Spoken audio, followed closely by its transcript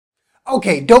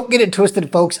Okay, don't get it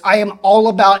twisted, folks. I am all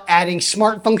about adding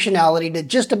smart functionality to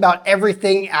just about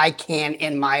everything I can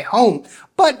in my home.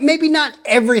 But maybe not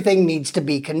everything needs to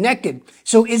be connected.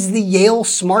 So is the Yale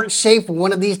Smart Safe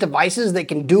one of these devices that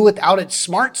can do without its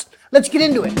smarts? Let's get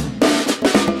into it.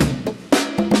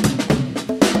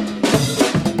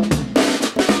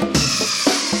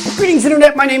 Greetings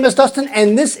Internet, my name is Dustin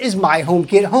and this is My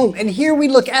HomeKit Home, and here we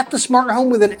look at the smart home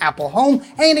with an Apple Home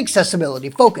and accessibility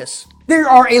focus. There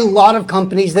are a lot of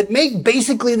companies that make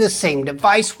basically the same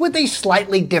device with a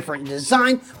slightly different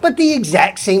design, but the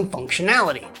exact same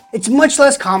functionality. It's much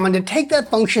less common to take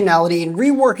that functionality and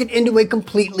rework it into a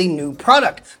completely new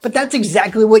product, but that's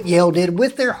exactly what Yale did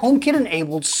with their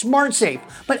HomeKit-enabled Smart Safe.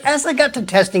 But as I got to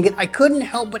testing it, I couldn't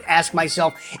help but ask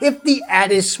myself if the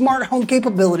added smart home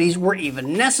capabilities were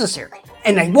even necessary.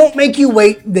 And I won't make you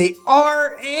wait, they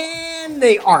are and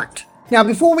they aren't. Now,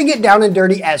 before we get down and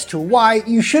dirty as to why,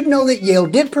 you should know that Yale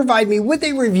did provide me with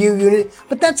a review unit,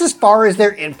 but that's as far as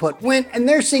their input went, and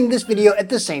they're seeing this video at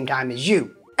the same time as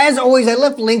you. As always, I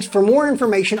left links for more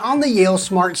information on the Yale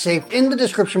Smart Safe in the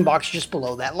description box just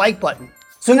below that like button.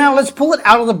 So now let's pull it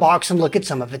out of the box and look at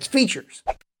some of its features.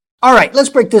 Alright, let's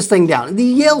break this thing down. The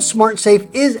Yale Smart Safe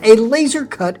is a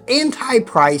laser-cut,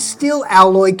 anti-pry steel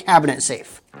alloy cabinet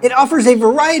safe. It offers a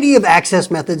variety of access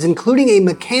methods, including a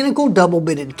mechanical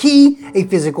double-bitted key, a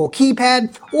physical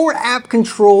keypad, or app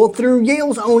control through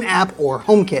Yale's own app or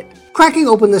HomeKit. Cracking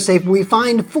open the safe, we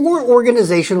find 4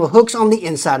 organizational hooks on the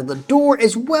inside of the door,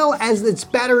 as well as its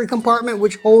battery compartment,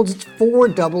 which holds its 4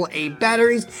 AA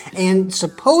batteries and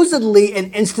supposedly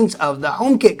an instance of the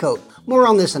HomeKit code. More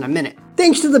on this in a minute.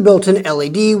 Thanks to the built-in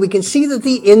LED, we can see that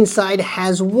the inside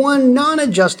has one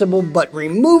non-adjustable but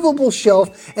removable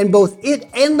shelf, and both it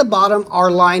and the bottom are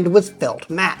lined with felt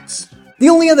mats. The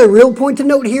only other real point to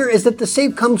note here is that the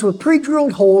safe comes with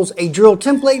pre-drilled holes, a drill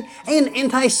template, and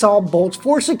anti-saw bolts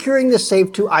for securing the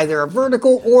safe to either a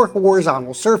vertical or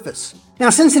horizontal surface. Now,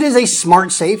 since it is a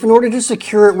smart safe, in order to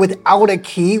secure it without a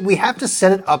key, we have to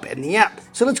set it up in the app.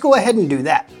 So let's go ahead and do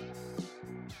that.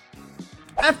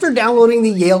 After downloading the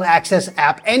Yale Access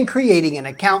app and creating an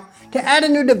account, to add a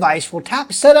new device, we'll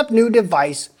tap Setup New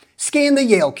Device, scan the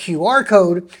Yale QR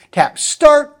code, tap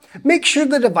Start, make sure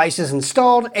the device is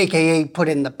installed, aka put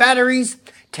in the batteries,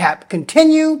 tap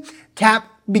Continue, tap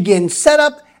Begin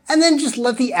Setup, and then just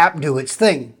let the app do its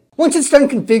thing. Once it's done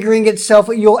configuring itself,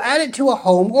 you'll add it to a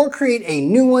home or create a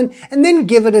new one, and then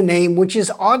give it a name, which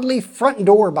is oddly Front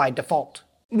Door by default.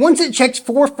 Once it checks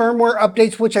for firmware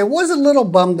updates, which I was a little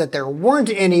bummed that there weren't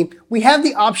any, we have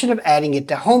the option of adding it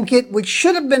to HomeKit, which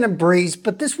should have been a breeze,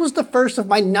 but this was the first of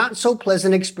my not so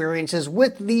pleasant experiences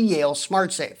with the Yale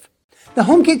Smart Safe. The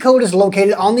HomeKit code is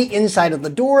located on the inside of the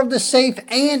door of the safe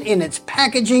and in its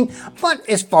packaging, but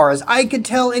as far as I could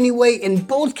tell anyway, in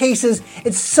both cases,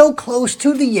 it's so close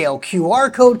to the Yale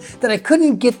QR code that I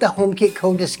couldn't get the HomeKit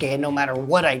code to scan no matter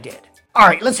what I did.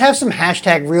 Alright, let's have some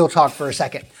hashtag real talk for a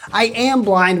second. I am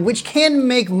blind, which can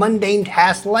make mundane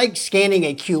tasks like scanning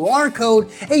a QR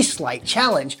code a slight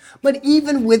challenge. But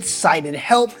even with sighted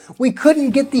help, we couldn't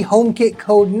get the HomeKit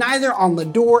code neither on the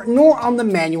door nor on the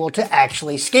manual to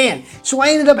actually scan. So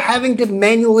I ended up having to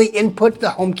manually input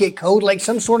the HomeKit code like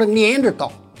some sort of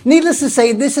Neanderthal. Needless to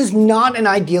say, this is not an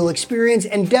ideal experience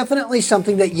and definitely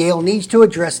something that Yale needs to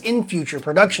address in future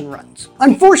production runs.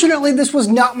 Unfortunately, this was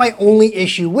not my only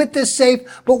issue with this safe,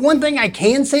 but one thing I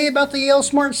can say about the Yale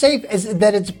Smart Safe is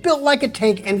that it's built like a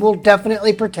tank and will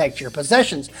definitely protect your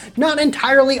possessions, not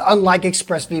entirely unlike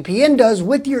ExpressVPN does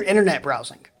with your internet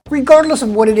browsing. Regardless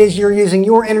of what it is you're using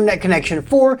your internet connection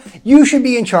for, you should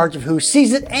be in charge of who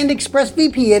sees it, and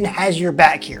ExpressVPN has your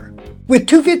back here. With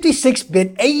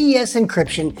 256-bit AES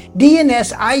encryption,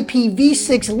 DNS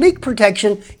IPv6 leak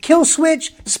protection, kill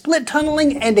switch, split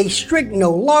tunneling, and a strict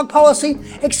no-log policy,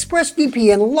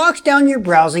 ExpressVPN locks down your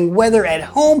browsing whether at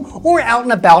home or out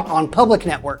and about on public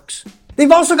networks.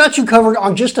 They've also got you covered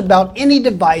on just about any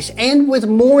device, and with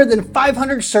more than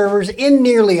 500 servers in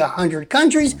nearly 100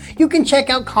 countries, you can check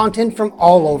out content from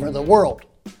all over the world.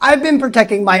 I've been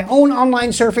protecting my own online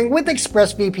surfing with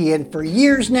ExpressVPN for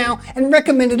years now and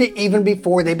recommended it even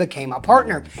before they became a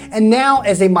partner. And now,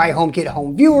 as a My HomeKit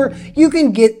Home viewer, you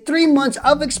can get 3 months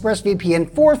of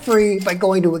ExpressVPN for free by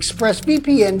going to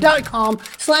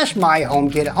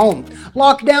expressvpn.com/myhomekithome.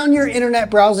 Lock down your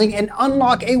internet browsing and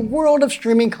unlock a world of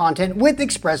streaming content with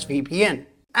ExpressVPN.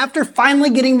 After finally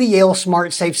getting the Yale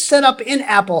Smart Safe set up in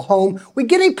Apple Home, we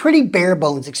get a pretty bare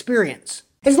bones experience.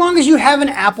 As long as you have an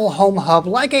Apple Home Hub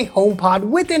like a HomePod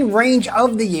within range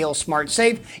of the Yale Smart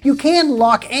Safe, you can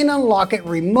lock and unlock it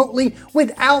remotely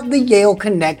without the Yale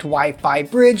Connect Wi-Fi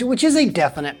bridge, which is a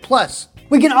definite plus.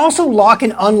 We can also lock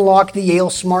and unlock the Yale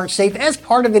Smart Safe as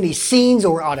part of any scenes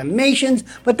or automations,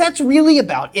 but that's really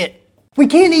about it. We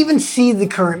can't even see the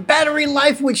current battery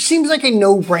life, which seems like a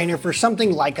no-brainer for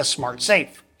something like a smart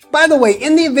safe. By the way,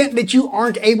 in the event that you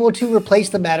aren't able to replace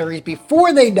the batteries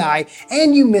before they die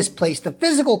and you misplace the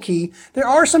physical key, there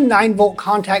are some 9-volt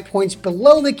contact points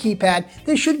below the keypad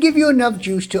that should give you enough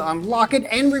juice to unlock it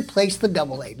and replace the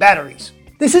AA batteries.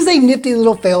 This is a nifty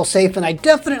little failsafe and I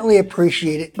definitely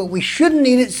appreciate it, but we shouldn't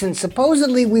need it since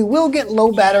supposedly we will get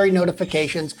low battery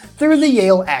notifications through the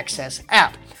Yale Access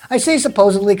app. I say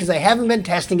supposedly because I haven't been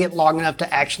testing it long enough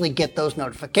to actually get those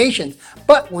notifications,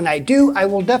 but when I do, I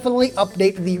will definitely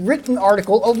update the written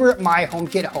article over at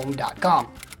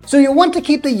myhomekithome.com. So you'll want to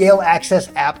keep the Yale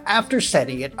Access app after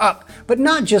setting it up, but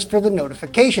not just for the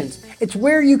notifications. It's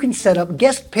where you can set up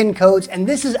guest PIN codes, and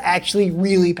this is actually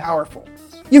really powerful.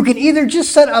 You can either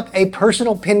just set up a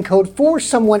personal PIN code for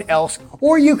someone else,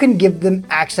 or you can give them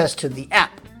access to the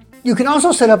app. You can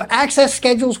also set up access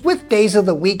schedules with days of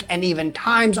the week and even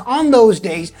times on those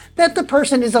days that the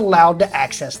person is allowed to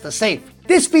access the safe.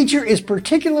 This feature is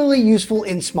particularly useful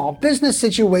in small business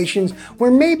situations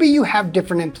where maybe you have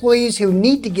different employees who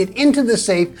need to get into the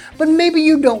safe, but maybe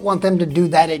you don't want them to do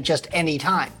that at just any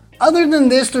time. Other than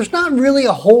this, there's not really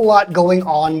a whole lot going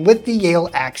on with the Yale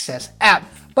Access app.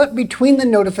 But between the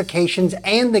notifications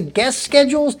and the guest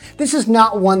schedules, this is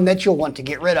not one that you'll want to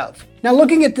get rid of. Now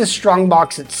looking at this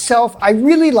strongbox itself, I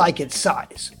really like its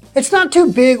size. It's not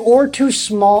too big or too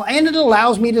small, and it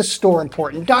allows me to store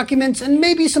important documents and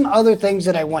maybe some other things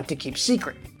that I want to keep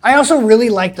secret. I also really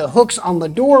like the hooks on the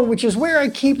door, which is where I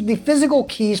keep the physical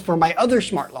keys for my other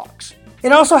smart locks.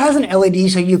 It also has an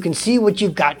LED so you can see what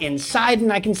you've got inside,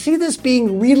 and I can see this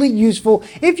being really useful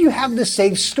if you have the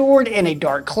safe stored in a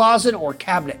dark closet or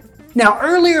cabinet. Now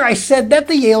earlier I said that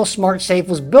the Yale Smart Safe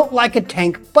was built like a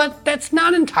tank, but that's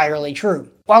not entirely true.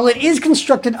 While it is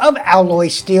constructed of alloy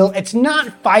steel, it's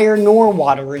not fire nor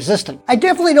water resistant. I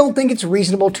definitely don't think it's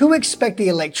reasonable to expect the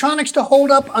electronics to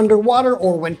hold up underwater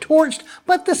or when torched,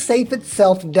 but the safe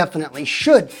itself definitely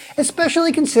should,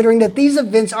 especially considering that these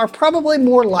events are probably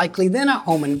more likely than a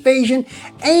home invasion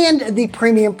and the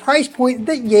premium price point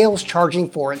that Yale's charging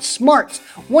for its smarts,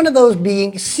 one of those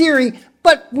being Siri.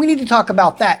 But we need to talk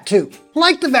about that too.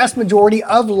 Like the vast majority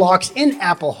of locks in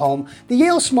Apple Home, the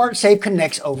Yale Smart Safe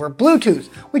connects over Bluetooth,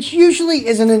 which usually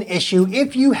isn't an issue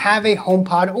if you have a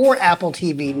HomePod or Apple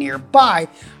TV nearby,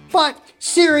 but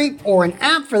Siri, or an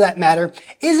app for that matter,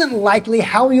 isn't likely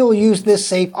how you'll use this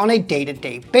safe on a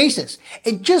day-to-day basis.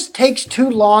 It just takes too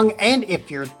long, and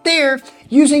if you're there,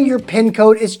 using your PIN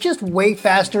code is just way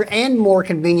faster and more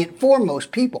convenient for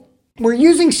most people. Where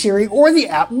using Siri or the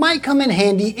app might come in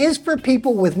handy is for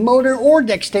people with motor or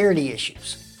dexterity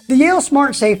issues. The Yale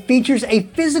Smart Safe features a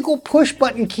physical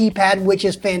push-button keypad, which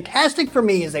is fantastic for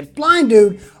me as a blind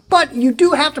dude, but you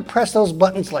do have to press those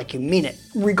buttons like you mean it.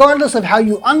 Regardless of how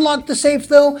you unlock the safe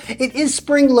though, it is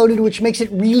spring-loaded, which makes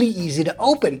it really easy to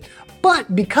open.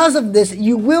 But because of this,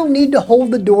 you will need to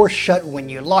hold the door shut when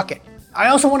you lock it. I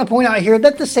also want to point out here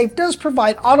that the safe does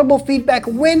provide audible feedback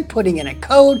when putting in a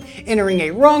code, entering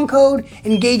a wrong code,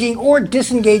 engaging or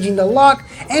disengaging the lock,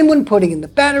 and when putting in the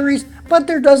batteries, but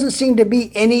there doesn't seem to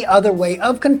be any other way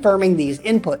of confirming these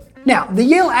input. Now, the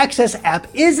Yale Access app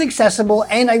is accessible,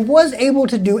 and I was able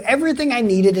to do everything I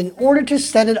needed in order to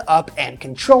set it up and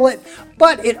control it,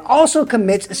 but it also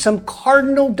commits some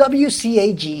cardinal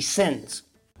WCAG sins.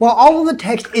 While all of the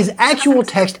text is actual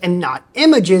text and not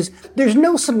images, there's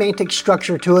no semantic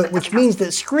structure to it, which means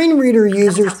that screen reader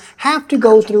users have to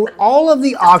go through all of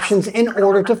the options in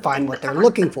order to find what they're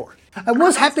looking for. I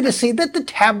was happy to see that the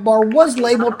tab bar was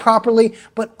labeled properly,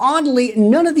 but oddly,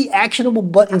 none of the actionable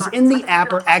buttons in the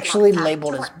app are actually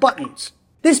labeled as buttons.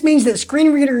 This means that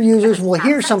screen reader users will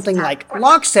hear something like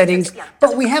lock settings,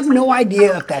 but we have no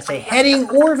idea if that's a heading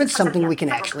or if it's something we can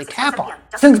actually tap on.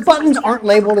 Since buttons aren't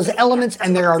labeled as elements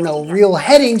and there are no real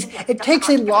headings, it takes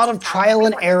a lot of trial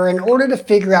and error in order to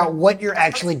figure out what you're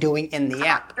actually doing in the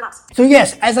app. So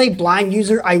yes, as a blind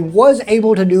user, I was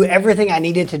able to do everything I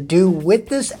needed to do with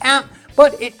this app,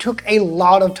 but it took a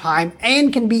lot of time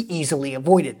and can be easily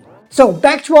avoided. So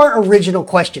back to our original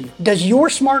question, does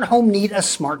your smart home need a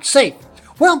smart safe?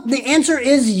 Well, the answer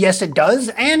is yes it does,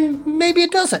 and maybe it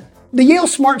doesn't. The Yale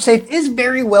Smart Safe is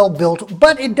very well built,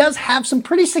 but it does have some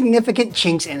pretty significant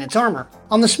chinks in its armor.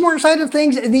 On the smart side of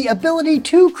things, the ability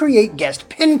to create guest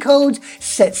PIN codes,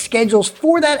 set schedules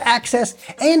for that access,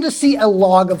 and to see a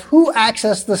log of who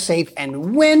accessed the safe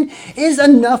and when is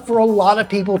enough for a lot of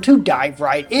people to dive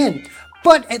right in.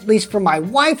 But at least for my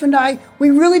wife and I, we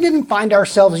really didn't find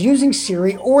ourselves using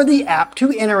Siri or the app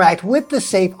to interact with the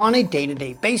safe on a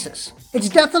day-to-day basis. It's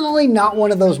definitely not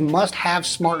one of those must-have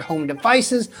smart home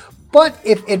devices, but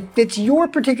if it fits your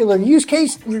particular use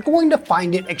case, you're going to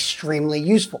find it extremely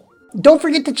useful. Don't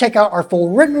forget to check out our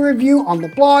full written review on the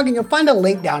blog, and you'll find a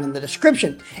link down in the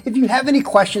description. If you have any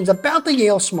questions about the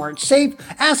Yale Smart Safe,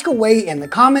 ask away in the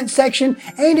comments section,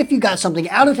 and if you got something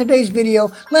out of today's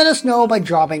video, let us know by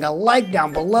dropping a like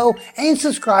down below, and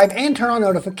subscribe and turn on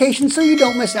notifications so you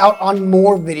don't miss out on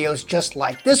more videos just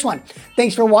like this one.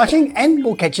 Thanks for watching, and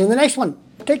we'll catch you in the next one.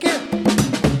 Take care.